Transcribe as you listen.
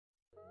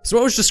So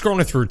I was just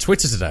scrolling through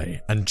Twitter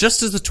today, and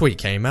just as the tweet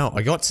came out,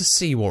 I got to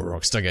see what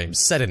Rockstar Games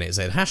said in it. It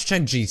said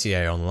hashtag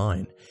GTA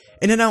Online.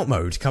 In and out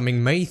mode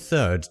coming May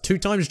 3rd,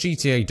 2x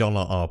GTA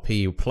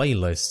 $RP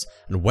playlists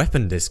and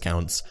weapon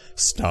discounts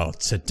start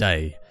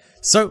today.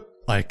 So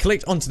I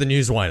clicked onto the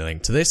newswire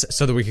link to this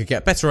so that we could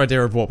get a better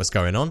idea of what was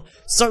going on.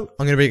 So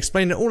I'm going to be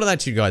explaining all of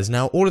that to you guys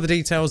now, all of the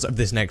details of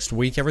this next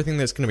week, everything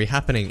that's going to be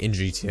happening in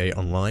GTA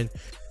Online.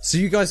 So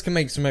you guys can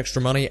make some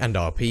extra money and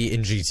RP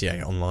in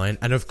GTA Online,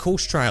 and of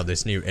course try out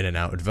this new in and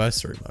out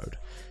adversary mode.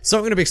 So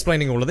I'm going to be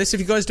explaining all of this. If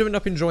you guys do end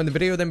up enjoying the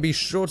video, then be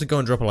sure to go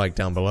and drop a like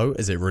down below,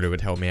 as it really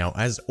would help me out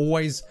as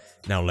always.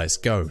 Now let's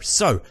go.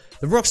 So,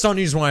 the Rockstar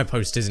Newswire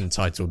post is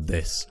entitled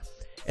this: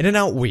 In and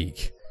Out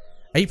Week,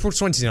 April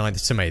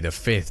 29th to May the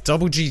 5th,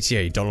 double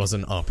GTA dollars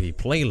and RP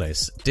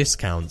playlists,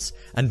 discounts,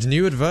 and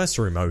new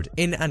adversary mode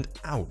in and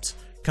out,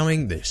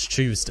 coming this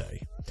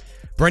Tuesday.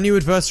 Brand new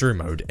adversary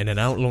mode in and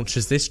out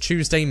launches this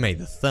Tuesday, May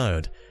the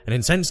 3rd, an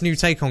intense new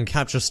take on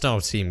capture-style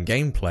team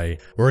gameplay,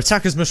 where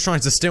attackers must try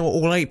to steal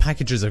all 8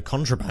 packages of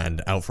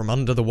contraband out from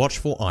under the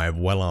watchful eye of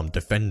well-armed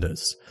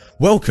defenders.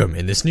 Welcome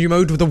in this new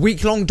mode with a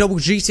week-long double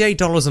GTA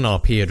dollars and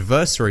RP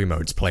adversary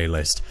modes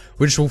playlist,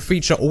 which will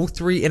feature all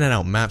 3 in and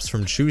out maps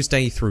from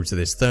Tuesday through to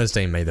this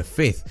Thursday, May the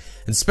 5th,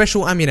 and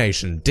special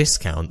ammunition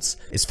discounts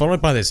is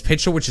followed by this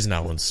picture which is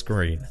now on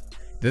screen.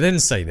 They then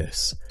say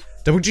this: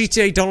 double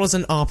GTA dollars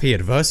and RP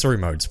adversary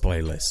modes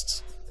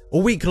playlists.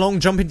 All week long,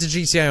 jump into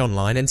GTA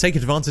Online and take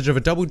advantage of a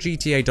double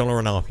GTA dollar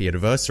and RP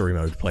adversary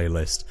mode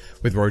playlist,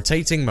 with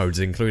rotating modes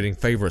including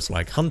favourites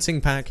like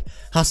Hunting Pack,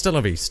 Hasta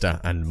La Vista,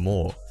 and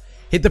more.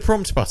 Hit the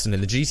prompt button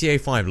in the GTA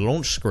 5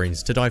 launch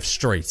screens to dive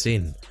straight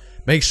in.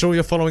 Make sure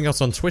you're following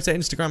us on Twitter,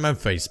 Instagram, and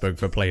Facebook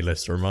for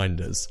playlist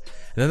reminders.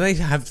 And then they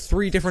have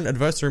 3 different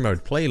adversary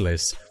mode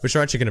playlists, which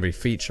are actually going to be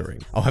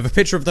featuring. I'll have a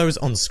picture of those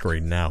on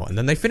screen now, and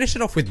then they finish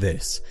it off with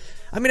this: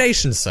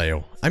 Ammunition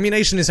sale.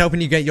 Ammunition is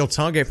helping you get your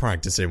target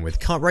practice in with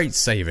cut rate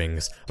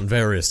savings on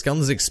various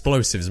guns,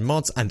 explosives,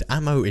 mods, and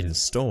ammo in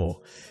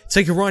store.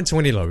 Take a ride to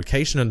any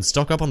location and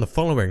stock up on the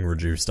following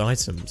reduced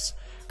items: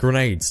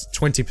 grenades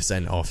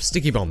 20% off,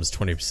 sticky bombs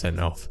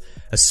 20% off,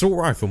 assault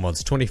rifle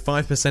mods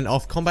 25%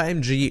 off, combat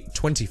MG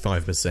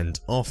 25%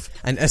 off,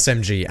 and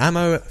SMG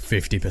ammo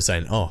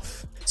 50%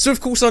 off. So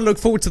of course I look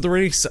forward to the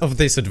release of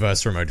this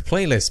adversary mode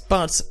playlist,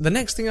 but the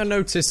next thing I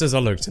noticed as I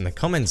looked in the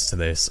comments to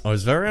this, I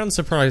was very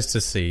unsurprised to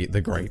see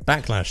the great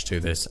backlash to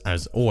this.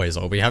 As always,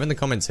 I'll be having the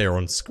comments here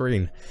on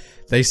screen.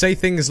 They say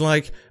things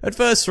like,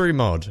 adversary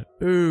mod,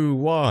 ooh,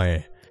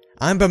 why?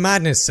 Amber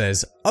Madness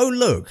says, oh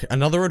look,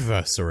 another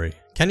adversary.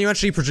 Can you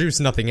actually produce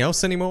nothing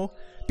else anymore?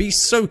 Be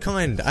so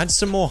kind, add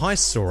some more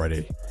heists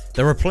already.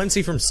 There are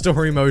plenty from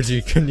story modes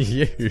you can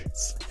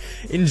use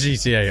in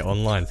GTA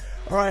Online.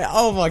 Alright,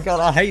 oh my god,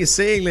 I hate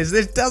seeing this.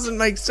 This doesn't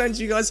make sense.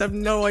 You guys have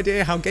no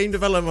idea how game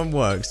development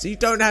works. You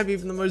don't have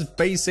even the most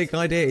basic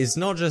idea. It's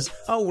not just,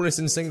 oh, well, it's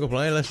in single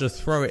player, let's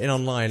just throw it in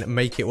online and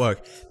make it work.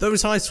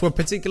 Those heists were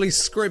particularly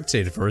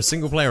scripted for a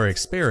single player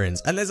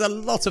experience, and there's a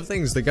lot of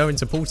things that go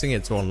into porting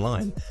it to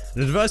online.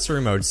 And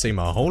adversary modes seem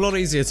a whole lot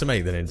easier to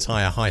make than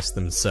entire heists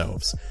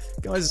themselves.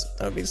 Guys,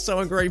 I'd be so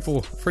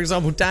ungrateful. For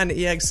example, Dan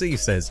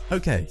EXE says,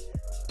 okay,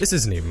 this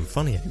isn't even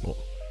funny anymore.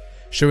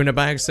 Shoe in a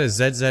Bag says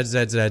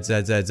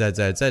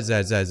ZZZZZZZZZZZZZ.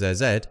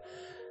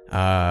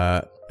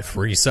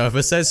 Free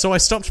Server says, so I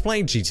stopped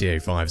playing GTA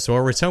 5, so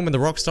I'll return when the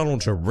Rockstar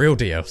launch a real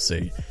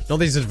DLC, not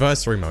these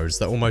adversary modes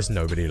that almost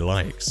nobody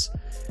likes.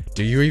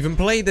 Do you even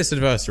play this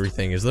adversary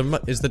thing? Is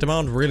the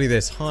demand really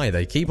this high?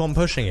 They keep on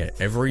pushing it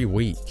every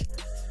week.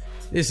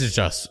 This is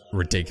just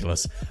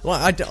ridiculous.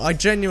 Like, I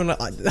genuinely,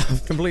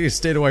 I've completely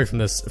steered away from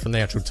the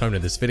actual tone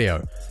of this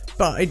video.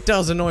 But it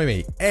does annoy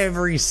me.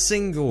 Every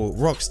single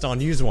Rockstar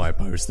Newswire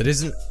post that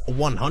isn't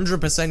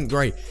 100%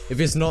 great, if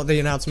it's not the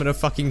announcement of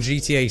fucking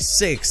GTA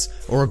 6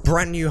 or a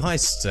brand new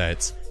heist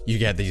set, you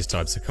get these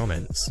types of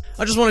comments.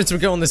 I just wanted to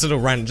go on this little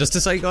rant just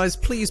to say, guys,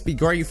 please be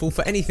grateful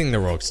for anything that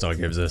Rockstar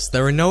gives us.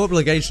 They're in no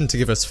obligation to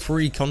give us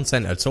free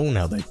content at all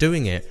now. They're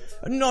doing it,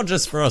 not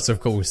just for us, of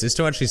course, it's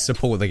to actually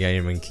support the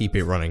game and keep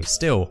it running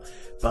still.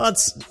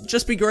 But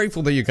just be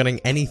grateful that you're getting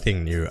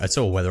anything new at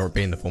all, whether it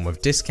be in the form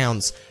of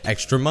discounts,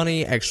 extra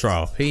money, extra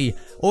RP,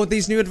 or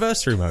these new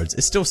adversary modes.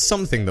 It's still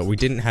something that we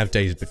didn't have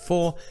days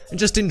before, and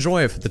just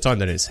enjoy it for the time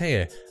that it's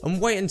here,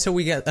 and wait until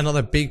we get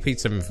another big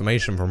piece of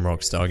information from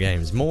Rockstar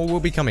Games. More will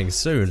be coming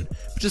soon,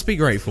 but just be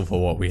grateful for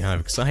what we have,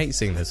 because I hate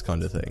seeing this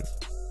kind of thing.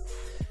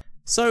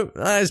 So,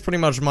 that is pretty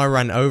much my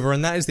rant over,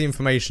 and that is the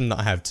information that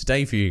I have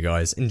today for you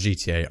guys in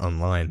GTA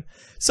Online.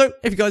 So,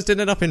 if you guys did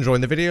end up enjoying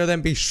the video,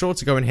 then be sure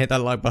to go and hit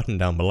that like button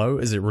down below,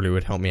 as it really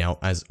would help me out.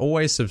 As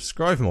always,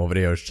 subscribe for more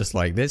videos just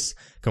like this,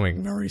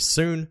 coming very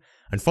soon.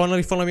 And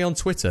finally, follow me on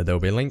Twitter, there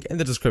will be a link in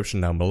the description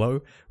down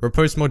below, where I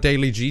post more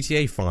daily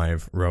GTA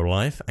 5, real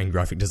life, and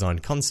graphic design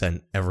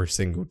content every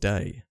single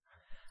day.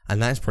 And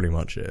that's pretty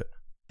much it.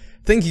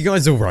 Thank you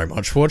guys all very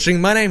much for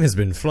watching. My name has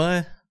been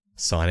Flair,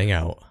 signing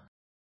out.